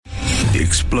The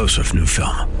explosive new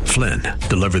film, Flynn,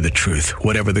 deliver the truth,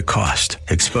 whatever the cost,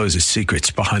 exposes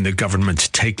secrets behind the government's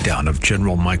takedown of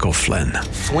General Michael Flynn.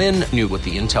 Flynn knew what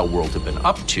the intel world had been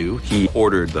up to. He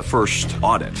ordered the first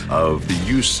audit of the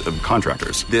use of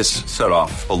contractors. This set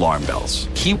off alarm bells.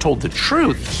 He told the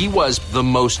truth. He was the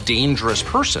most dangerous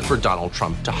person for Donald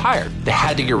Trump to hire. They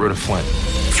had to get rid of Flynn.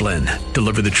 Flynn,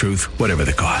 deliver the truth, whatever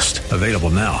the cost. Available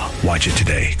now. Watch it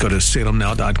today. Go to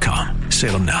salemnow.com.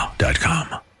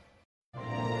 salemnow.com.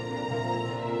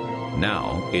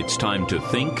 Now it's time to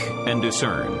think and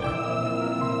discern.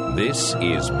 This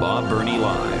is Bob Burney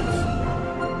Live.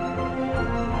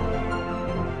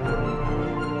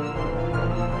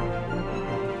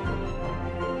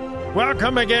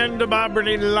 Welcome again to Bob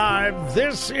Burney Live.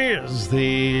 This is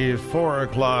the 4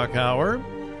 o'clock hour.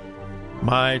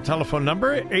 My telephone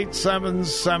number,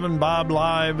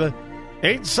 877-BOB-LIVE,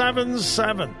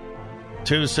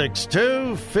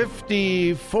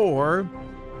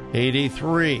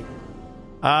 877-262-5483.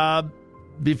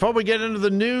 Before we get into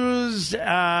the news,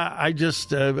 I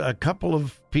just, a couple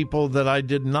of people that I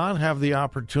did not have the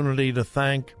opportunity to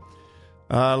thank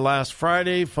last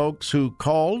Friday, folks who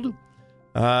called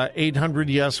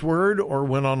 800-YES-WORD or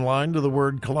went online to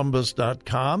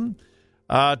thewordcolumbus.com.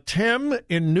 Tim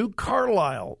in New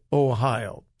Carlisle,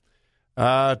 Ohio.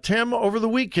 Tim, over the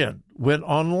weekend, went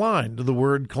online to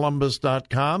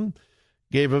thewordcolumbus.com,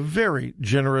 gave a very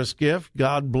generous gift.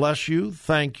 God bless you.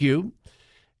 Thank you.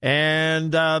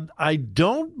 And I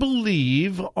don't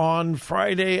believe on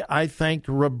Friday I thanked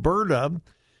Roberta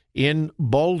in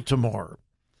Baltimore.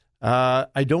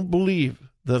 I don't believe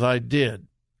that I did.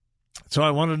 So I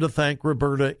wanted to thank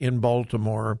Roberta in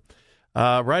Baltimore.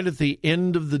 Right at the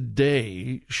end of the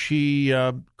day, she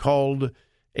called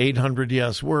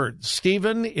 800-YES-WORD.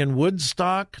 Stephen in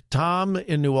Woodstock, Tom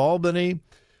in New Albany,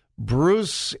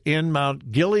 Bruce in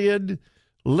Mount Gilead,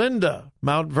 Linda,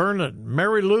 Mount Vernon,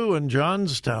 Mary Lou in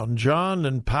Johnstown, John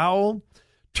in Powell,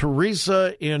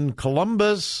 Teresa in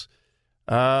Columbus,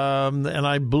 and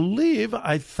I believe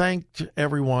I thanked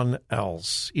everyone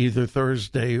else, either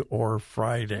Thursday or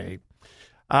Friday.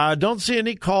 Don't see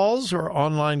any calls or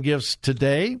online gifts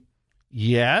today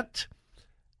yet.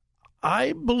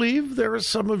 I believe there are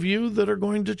some of you that are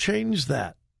going to change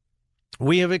that.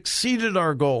 We have exceeded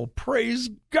our goal. Praise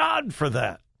God for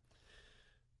that.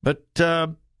 But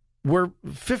we're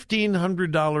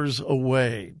 $1,500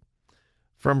 away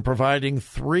from providing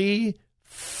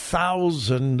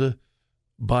 3,000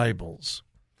 Bibles.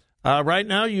 Right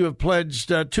now, you have pledged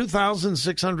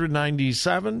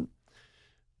 2,697.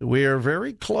 We are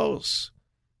very close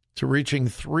to reaching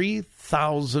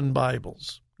 3,000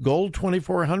 Bibles. Goal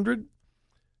 2,400.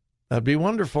 That'd be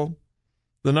wonderful.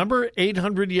 The number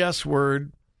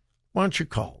 800-YES-WORD. Why don't you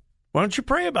call? Why don't you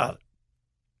pray about it?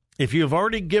 If you have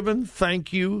already given,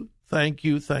 thank you, thank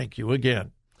you, thank you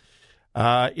again.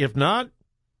 If not,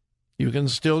 you can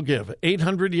still give.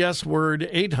 800-YES-WORD,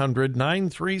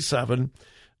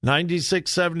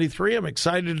 800-937-9673. I'm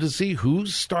excited to see who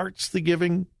starts the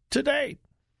giving today.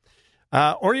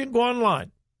 Or you can go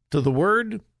online to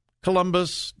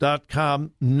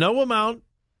thewordcolumbus.com. No amount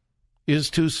is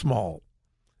too small,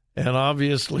 and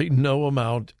obviously no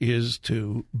amount is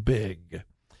too big.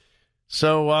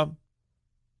 So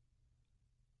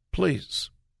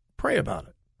please pray about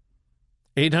it.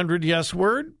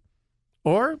 800-YES-WORD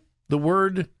or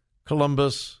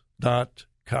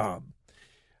thewordcolumbus.com.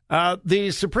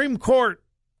 The Supreme Court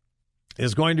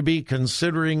is going to be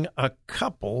considering a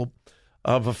couple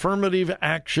of affirmative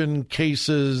action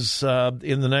cases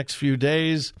in the next few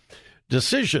days.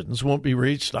 Decisions won't be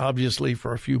reached, obviously,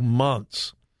 for a few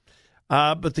months.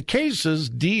 But the cases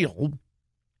deal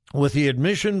with the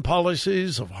admission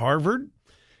policies of Harvard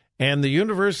and the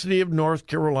University of North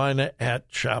Carolina at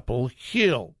Chapel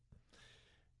Hill.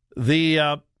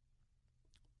 The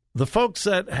folks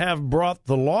that have brought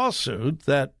the lawsuit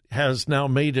that has now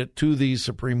made it to the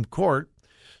Supreme Court,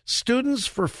 Students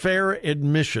for Fair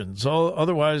Admissions,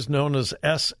 otherwise known as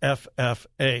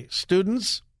SFFA,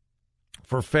 Students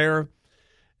for Fair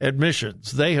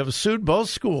Admissions. They have sued both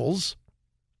schools,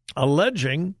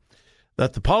 alleging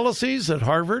that the policies at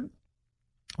Harvard,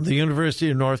 the University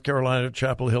of North Carolina at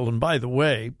Chapel Hill, and by the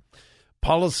way,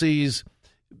 policies,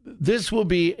 this will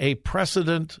be a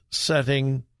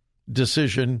precedent-setting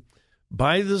decision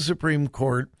by the Supreme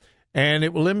Court, and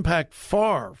it will impact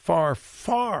far, far,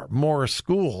 far more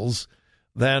schools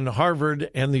than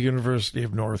Harvard and the University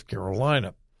of North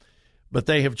Carolina. But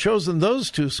they have chosen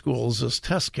those two schools as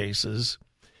test cases,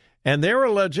 and they're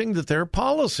alleging that their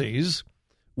policies,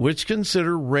 which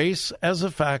consider race as a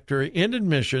factor in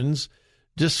admissions,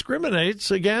 discriminates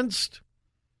against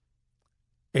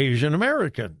Asian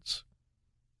Americans.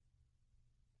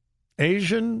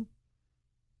 Asian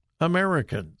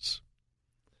Americans.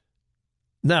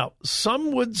 Now,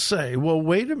 some would say, well,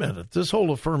 wait a minute, this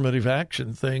whole affirmative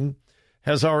action thing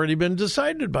has already been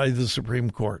decided by the Supreme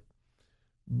Court.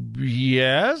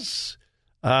 Yes,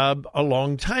 a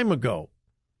long time ago.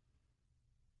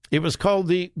 It was called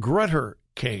the Grutter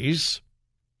case.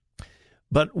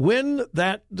 But when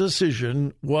that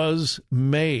decision was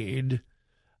made,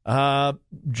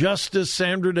 Justice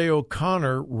Sandra Day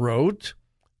O'Connor wrote,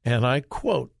 and I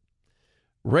quote,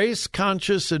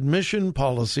 "Race-conscious admission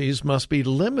policies must be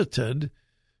limited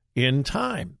in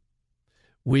time.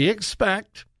 We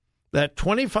expect that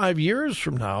 25 years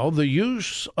from now, the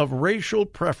use of racial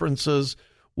preferences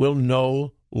will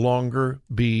no longer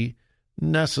be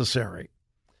necessary."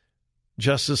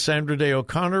 Justice Sandra Day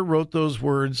O'Connor wrote those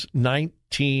words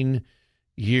 19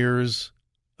 years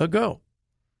ago.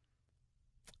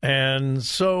 And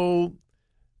so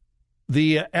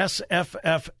the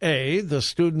SFFA, the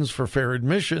Students for Fair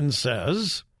Admission,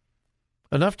 says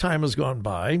enough time has gone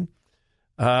by.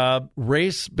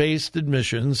 Race-based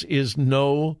admissions is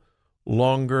no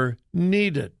longer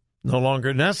needed, no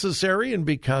longer necessary, and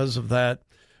because of that,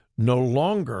 no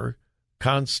longer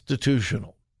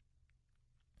constitutional.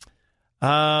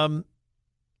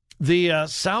 The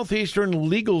Southeastern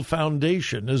Legal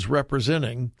Foundation is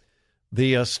representing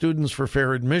the Students for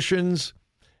Fair Admissions,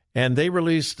 and they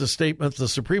released a statement. The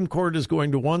Supreme Court is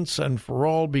going to once and for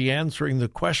all be answering the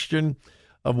question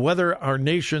of whether our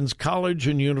nation's college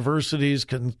and universities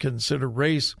can consider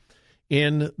race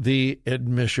in the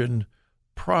admission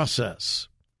process.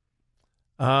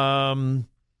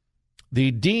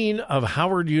 The dean of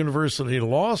Howard University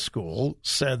Law School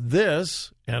said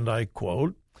this, and I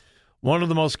quote, "One of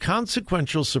the most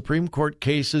consequential Supreme Court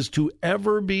cases to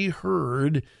ever be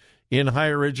heard in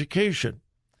higher education.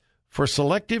 For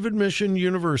selective admission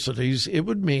universities, it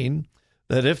would mean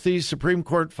that if the Supreme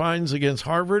Court finds against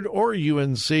Harvard or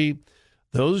UNC,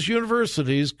 those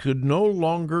universities could no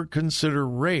longer consider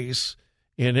race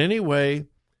in any way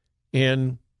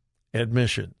in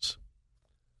admissions."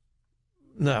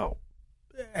 Now,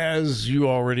 as you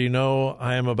already know,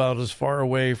 I am about as far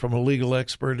away from a legal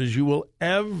expert as you will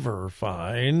ever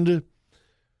find.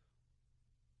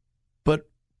 But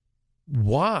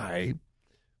why,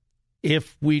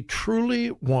 if we truly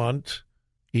want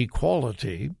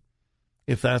equality,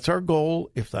 if that's our goal,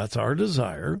 if that's our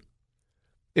desire,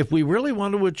 if we really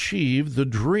want to achieve the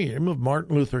dream of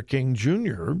Martin Luther King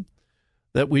Jr.,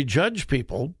 that we judge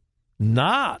people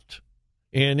not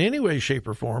in any way, shape,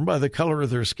 or form by the color of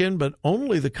their skin, but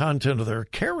only the content of their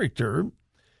character,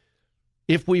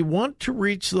 if we want to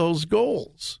reach those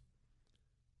goals,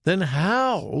 then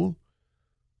how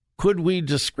could we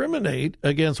discriminate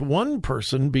against one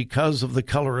person because of the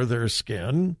color of their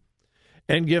skin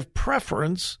and give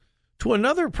preference to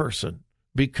another person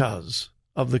because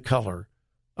of the color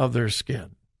of their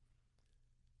skin?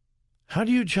 How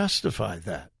do you justify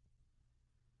that?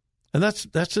 And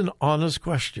that's an honest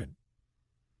question.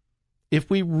 If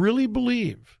we really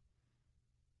believe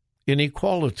in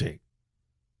equality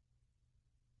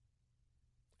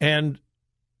and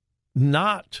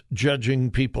not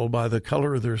judging people by the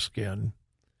color of their skin,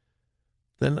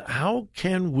 then how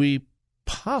can we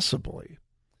possibly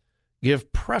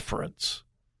give preference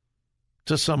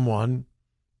to someone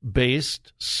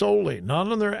based solely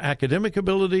not on their academic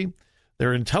ability,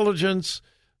 their intelligence,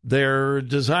 their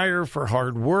desire for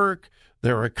hard work,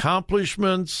 their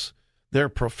accomplishments, their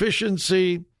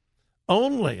proficiency,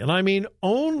 only, and I mean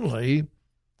only,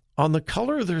 on the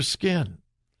color of their skin?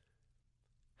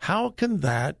 How can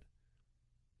that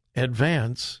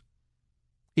advance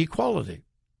equality?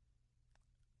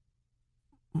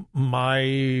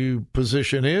 My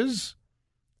position is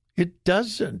it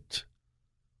doesn't.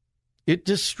 It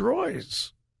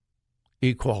destroys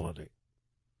equality.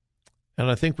 And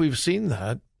I think we've seen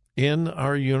that in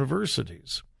our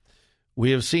universities.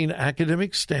 We have seen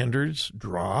academic standards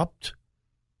dropped.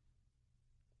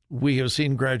 We have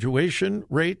seen graduation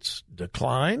rates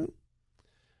decline.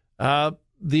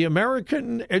 The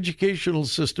American educational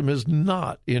system is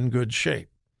not in good shape.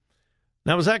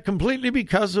 Now, is that completely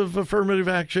because of affirmative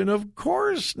action? Of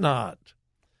course not.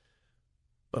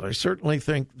 But I certainly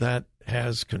think that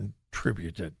has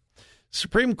contributed.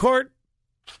 Supreme Court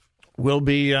will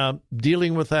be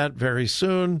dealing with that very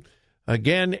soon.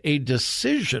 Again, a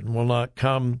decision will not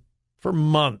come for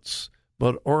months,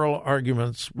 but oral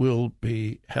arguments will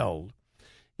be held.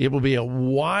 It will be a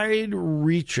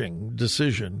wide-reaching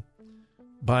decision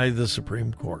by the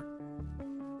Supreme Court.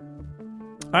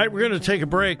 All right, we're going to take a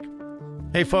break.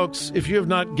 Hey, folks, if you have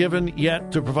not given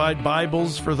yet to provide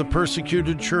Bibles for the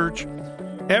persecuted church,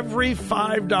 Every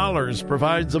 $5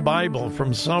 provides a Bible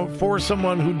for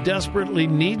someone who desperately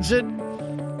needs it,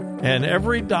 and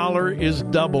every dollar is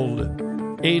doubled.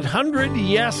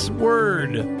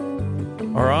 800-YES-WORD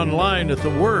or online at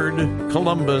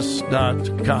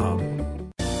thewordcolumbus.com.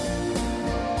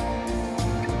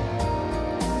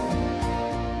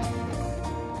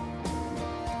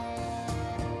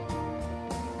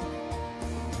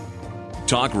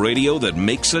 Talk radio that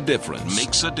makes a difference.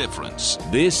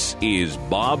 This is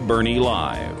Bob Burney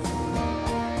Live.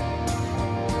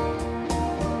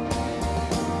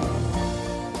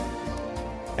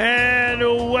 And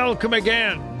welcome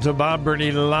again to Bob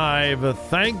Burney Live.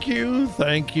 Thank you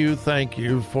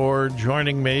for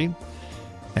joining me.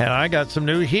 And I got some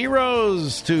new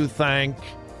heroes to thank.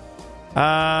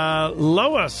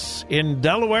 Lois in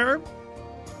Delaware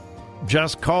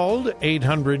just called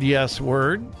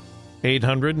 800-YES-WORD.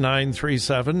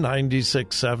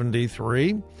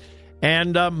 800-937-9673.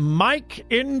 And Mike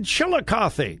in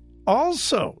Chillicothe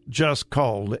also just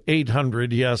called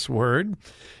 800-YES-WORD.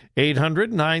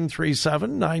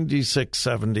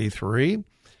 800-937-9673.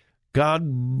 God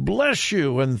bless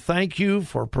you and thank you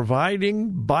for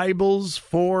providing Bibles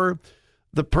for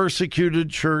the persecuted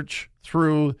church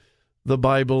through the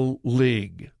Bible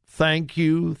League. Thank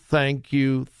you.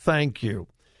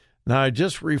 Now, I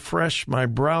just refreshed my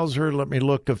browser. Let me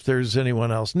look if there's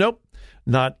anyone else. Nope,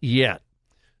 not yet.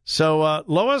 So,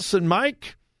 Lois and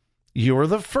Mike, you're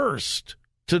the first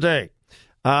today.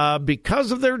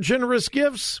 Because of their generous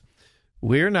gifts,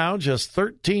 we're now just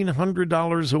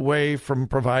 $1,300 away from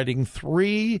providing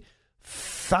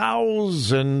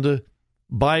 3,000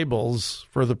 Bibles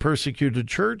for the persecuted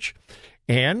church.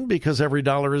 And because every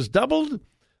dollar is doubled,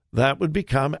 that would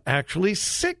become actually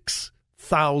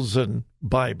 6,000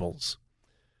 Bibles.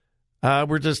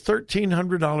 We're just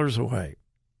 $1,300 away.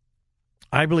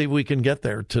 I believe we can get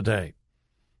there today.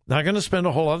 Not going to spend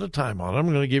a whole lot of time on it. I'm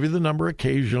going to give you the number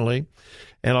occasionally,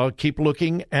 and I'll keep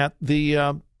looking at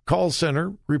the call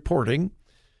center reporting.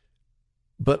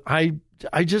 But I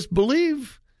just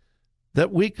believe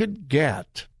that we could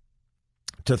get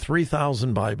to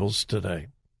 3,000 Bibles today.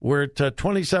 We're at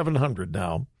 2,700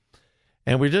 now,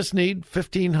 and we just need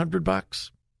 $1,500.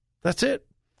 That's it.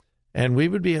 And we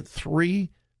would be at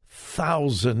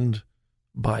 3,000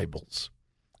 Bibles.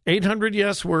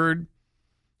 800-YES-WORD,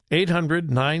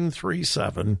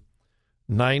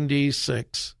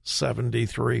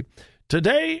 800-937-9673.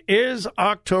 Today is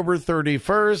October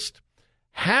 31st.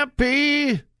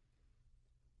 Happy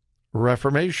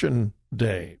Reformation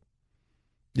Day.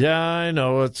 Yeah, I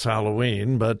know it's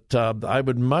Halloween, but I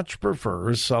would much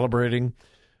prefer celebrating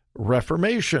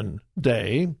Reformation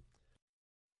Day.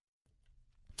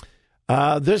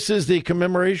 This is the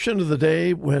commemoration of the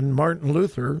day when Martin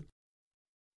Luther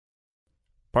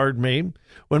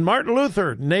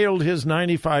nailed his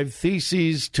 95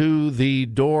 Theses to the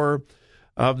door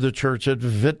of the church at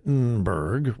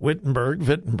Wittenberg,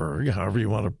 however you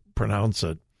want to pronounce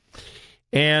it.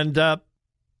 And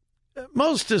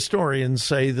most historians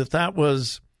say that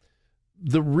was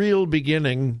the real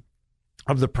beginning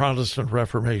of the Protestant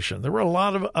Reformation. There were a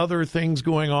lot of other things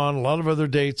going on, a lot of other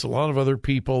dates, a lot of other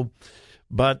people,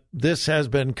 but this has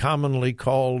been commonly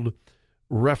called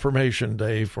Reformation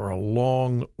Day for a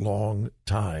long, long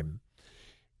time.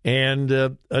 And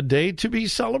a day to be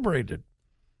celebrated.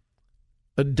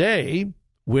 A day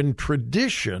when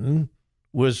tradition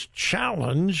was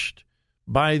challenged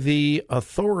by the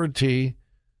authority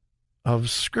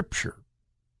of Scripture.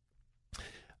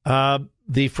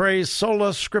 The phrase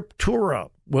sola scriptura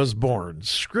was born.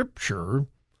 Scripture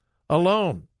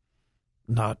alone,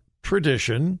 not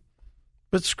tradition,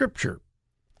 but Scripture.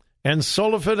 And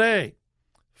sola fide,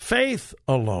 faith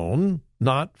alone,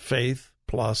 not faith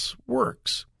plus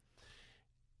works.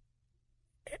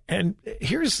 And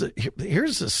here's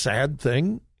the sad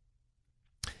thing.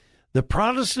 The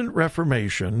Protestant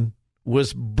Reformation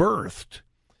was birthed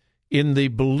in the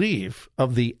belief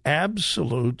of the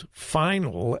absolute,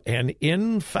 final, and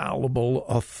infallible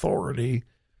authority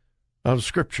of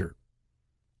Scripture.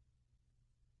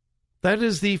 That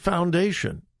is the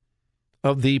foundation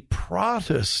of the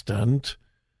Protestant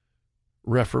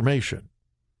Reformation.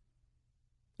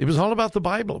 It was all about the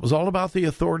Bible. It was all about the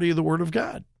authority of the Word of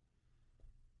God.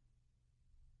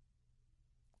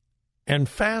 And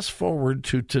fast forward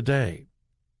to today.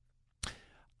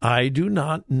 I do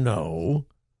not know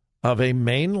of a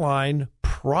mainline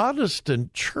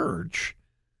Protestant church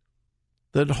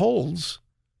that holds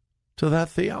to that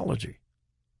theology.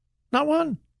 Not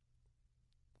one.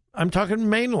 I'm talking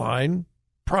mainline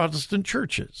Protestant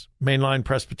churches. Mainline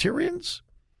Presbyterians,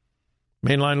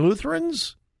 mainline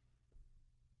Lutherans.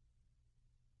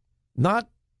 Not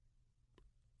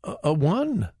a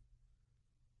one.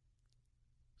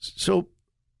 So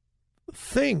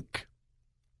think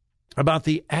about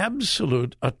the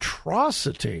absolute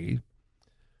atrocity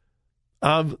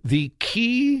of the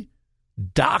key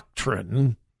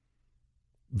doctrine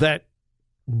that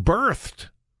birthed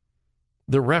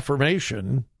the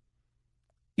Reformation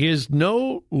is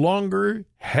no longer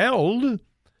held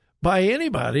by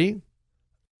anybody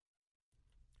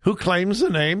who claims the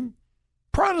name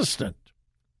Protestant.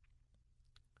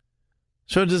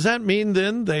 So does that mean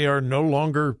then they are no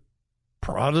longer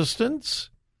Protestants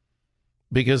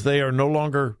because they are no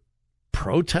longer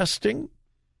protesting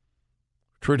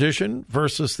tradition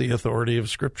versus the authority of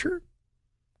Scripture?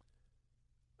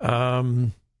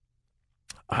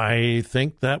 I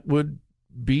think that would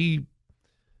be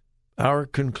our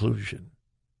conclusion.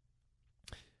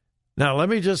 Now, let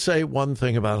me just say one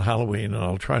thing about Halloween, and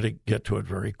I'll try to get to it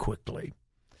very quickly.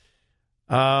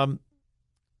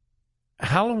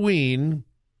 Halloween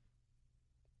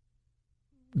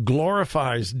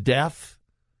glorifies death,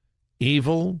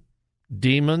 evil,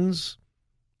 demons,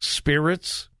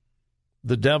 spirits,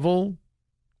 the devil,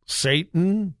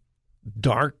 Satan,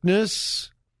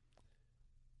 darkness.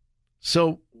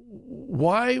 So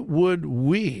why would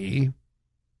we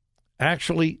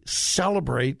actually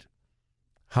celebrate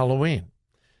Halloween?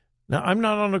 Now, I'm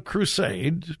not on a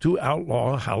crusade to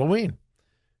outlaw Halloween.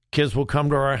 Kids will come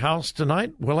to our house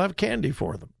tonight. We'll have candy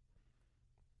for them.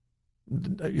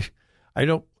 I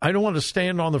don't want to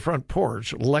stand on the front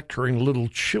porch lecturing little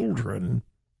children.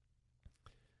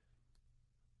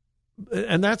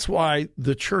 And that's why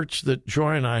the church that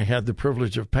Joy and I had the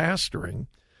privilege of pastoring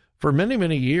for many,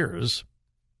 many years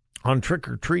on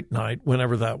trick-or-treat night,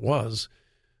 whenever that was,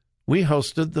 we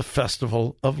hosted the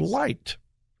Festival of Light.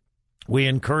 We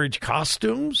encourage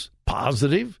costumes,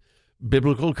 positive,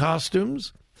 biblical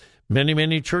costumes. Many,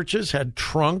 many churches had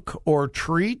trunk or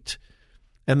treat,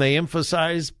 and they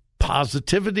emphasized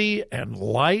positivity and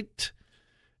light.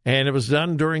 And it was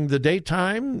done during the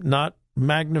daytime, not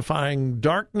magnifying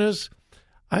darkness.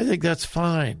 I think that's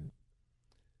fine.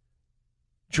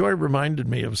 Joy reminded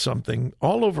me of something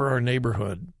all over our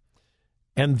neighborhood.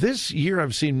 And this year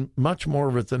I've seen much more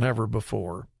of it than ever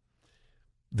before.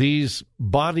 These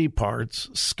body parts,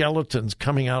 skeletons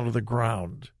coming out of the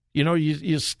ground. You know,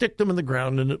 you stick them in the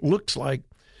ground and it looks like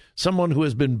someone who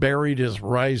has been buried is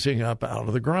rising up out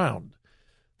of the ground.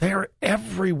 They are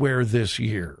everywhere this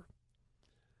year.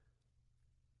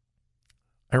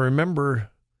 I remember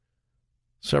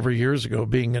several years ago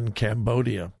being in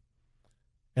Cambodia,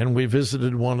 and we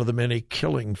visited one of the many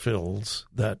killing fields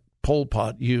that Pol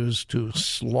Pot used to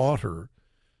slaughter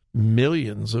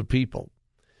millions of people.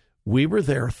 We were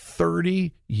there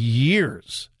 30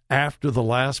 years after the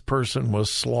last person was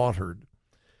slaughtered.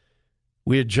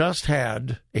 We had just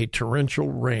had a torrential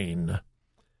rain,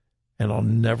 and I'll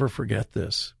never forget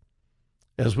this.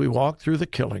 As we walked through the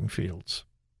killing fields,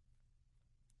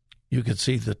 you could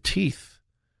see the teeth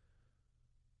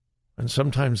and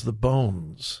sometimes the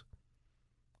bones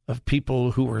of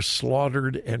people who were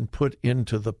slaughtered and put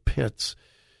into the pits.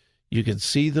 You could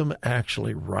see them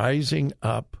actually rising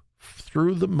up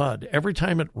through the mud. Every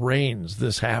time it rains,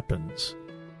 this happens.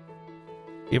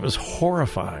 It was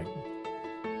horrifying.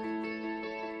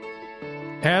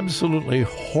 Absolutely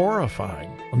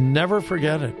horrifying. I'll never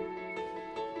forget it.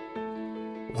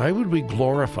 Why would we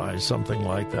glorify something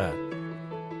like that?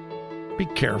 Be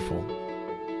careful.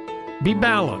 Be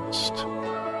balanced.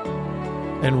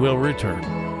 And we'll return.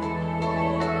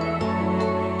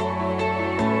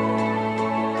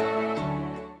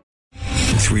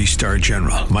 Three-star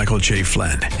General Michael J.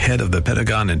 Flynn, head of the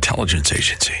Pentagon Intelligence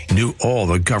Agency, knew all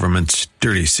the government's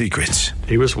dirty secrets.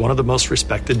 He was one of the most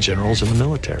respected generals in the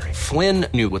military. Flynn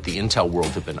knew what the intel world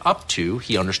had been up to.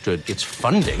 He understood its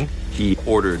funding. He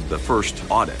ordered the first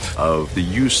audit of the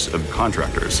use of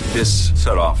contractors. This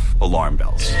set off alarm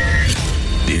bells.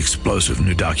 The explosive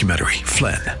new documentary,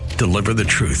 Flynn, Deliver the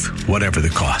Truth, Whatever the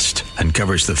Cost,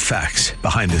 uncovers the facts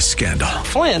behind this scandal.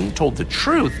 Flynn told the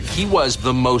truth. He was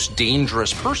the most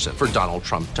dangerous person for Donald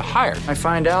Trump to hire. I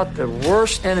find out the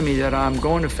worst enemy that I'm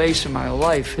going to face in my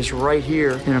life is right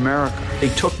here in America. They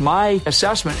took my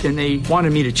assessment and they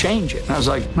wanted me to change it. And I was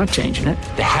like, I'm not changing it.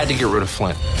 They had to get rid of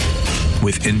Flynn.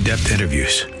 With in-depth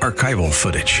interviews, archival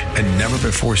footage, and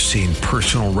never-before-seen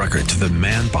personal records of the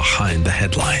man behind the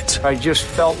headlines. I just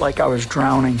felt like I was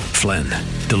drowning. Flynn,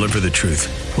 Deliver the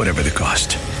Truth, Whatever the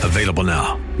Cost. Available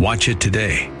now. Watch it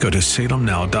today. Go to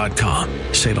salemnow.com.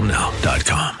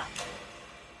 salemnow.com.